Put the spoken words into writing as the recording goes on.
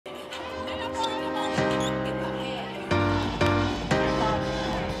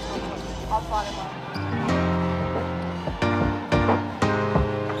bottom up.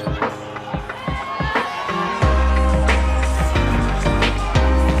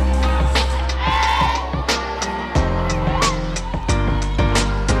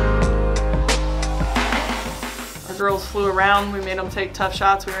 Our girls flew around, we made them take tough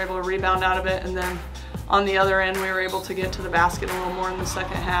shots, we were able to rebound out of it, and then on the other end we were able to get to the basket a little more in the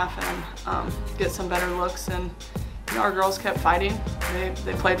second half and get some better looks. And you know, our girls kept fighting.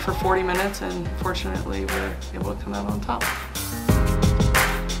 They played for 40 minutes and fortunately we were able to come out on top.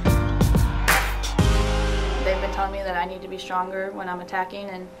 They've been telling me that I need to be stronger when I'm attacking,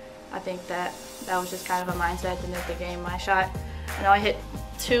 and I think that was just kind of a mindset at the end of the game. My shot, I know I hit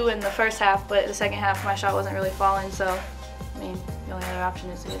 2 in the first half, but the second half my shot wasn't really falling, so I mean the only other option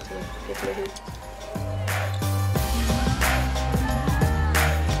is to get to the hoop.